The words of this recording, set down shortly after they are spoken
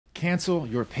Cancel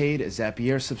your paid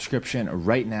Zapier subscription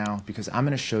right now because I'm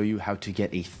going to show you how to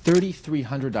get a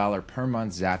 $3,300 per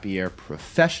month Zapier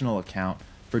Professional account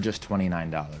for just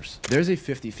 $29. There's a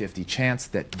 50-50 chance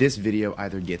that this video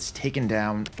either gets taken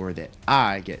down or that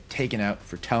I get taken out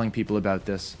for telling people about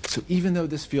this. So even though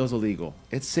this feels illegal,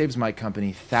 it saves my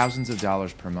company thousands of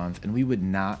dollars per month and we would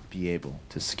not be able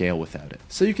to scale without it.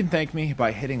 So you can thank me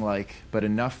by hitting like, but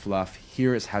enough fluff,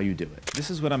 here is how you do it. This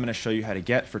is what I'm going to show you how to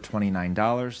get for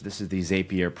 $29. This is the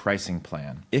Zapier pricing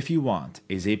plan. If you want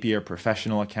a Zapier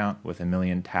Professional account with 1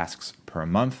 million tasks per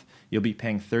month, you'll be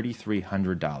paying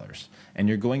 $3,300. And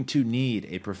you're going to need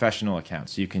a professional account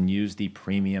so you can use the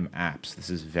premium apps. This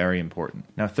is very important.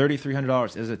 Now,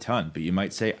 $3,300 is a ton, but you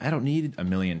might say, I don't need 1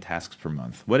 million tasks per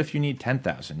month. What if you need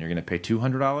 10,000? You're gonna pay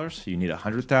 $200? You need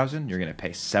 100,000? You're gonna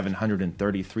pay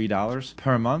 $733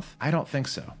 per month? I don't think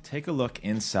so. Take a look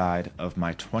inside of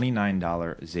my $29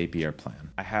 Zapier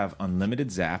plan. I have unlimited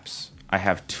zaps. I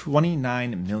have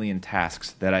 29 million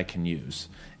tasks that I can use,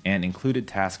 and included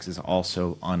tasks is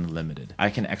also unlimited. I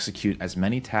can execute as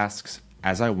many tasks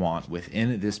as I want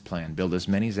within this plan, build as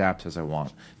many zaps as I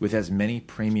want, with as many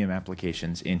premium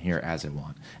applications in here as I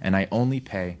want. And I only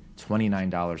pay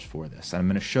 $29 for this. And I'm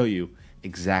gonna show you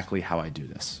exactly how I do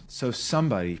this. So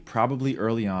somebody, probably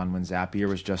early on when Zapier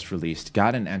was just released,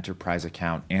 got an enterprise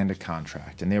account and a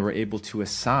contract, and they were able to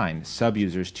assign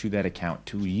sub-users to that account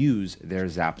to use their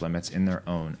Zap limits in their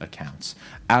own accounts.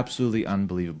 Absolutely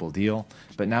unbelievable deal,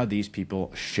 but now these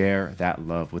people share that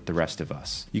love with the rest of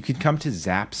us. You can come to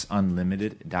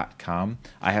zapsunlimited.com.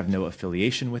 I have no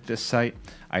affiliation with this site.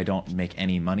 I don't make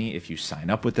any money if you sign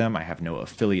up with them. I have no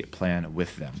affiliate plan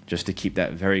with them. Just to keep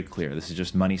that very clear, this is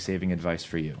just money-saving advice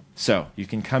for you. So you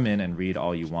can come in and read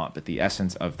all you want, but the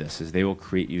essence of this is they will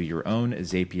create you your own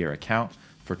Zapier account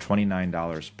for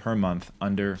 $29 per month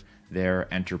under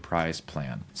their enterprise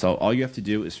plan. So all you have to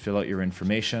do is fill out your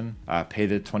information, pay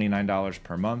the $29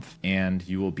 per month, and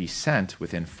you will be sent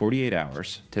within 48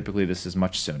 hours, typically this is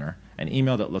much sooner, an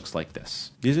email that looks like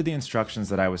this. These are the instructions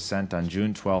that I was sent on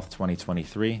June 12th,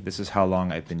 2023. This is how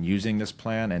long I've been using this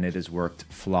plan, and it has worked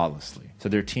flawlessly. So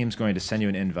their team's going to send you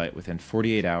an invite within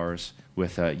 48 hours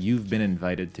with you've been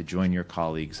invited to join your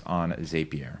colleagues on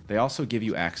Zapier. They also give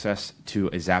you access to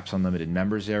a Zaps Unlimited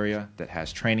members area that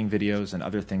has training videos and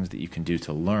other things that you can do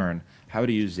to learn how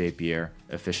to use Zapier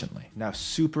efficiently. Now,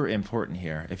 super important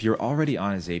here, if you're already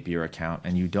on a Zapier account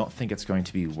and you don't think it's going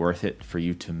to be worth it for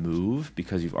you to move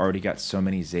because you've already got so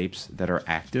many Zaps that are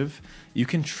active, you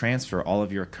can transfer all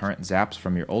of your current Zaps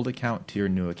from your old account to your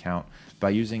new account by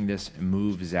using this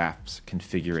Move Zaps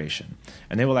configuration.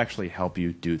 And they will actually help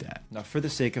you do that. Now, for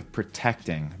the sake of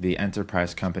protecting the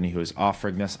enterprise company who is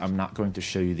offering this, I'm not going to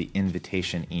show you the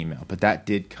invitation email, but that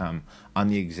did come on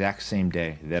the exact same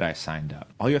day that I signed up.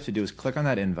 All you have to do is click on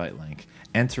that invite link,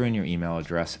 enter in your email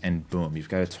address, and boom, you've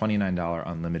got a $29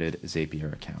 unlimited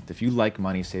Zapier account. If you like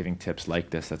money-saving tips like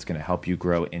this that's gonna help you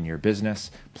grow in your business,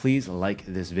 please like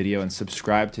this video and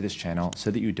subscribe to this channel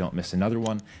so that you don't miss another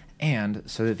one, and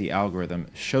so that the algorithm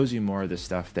shows you more of the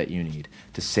stuff that you need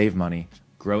to save money,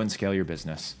 grow and scale your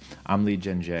business. I'm Lead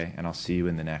Gen J, and I'll see you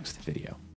in the next video.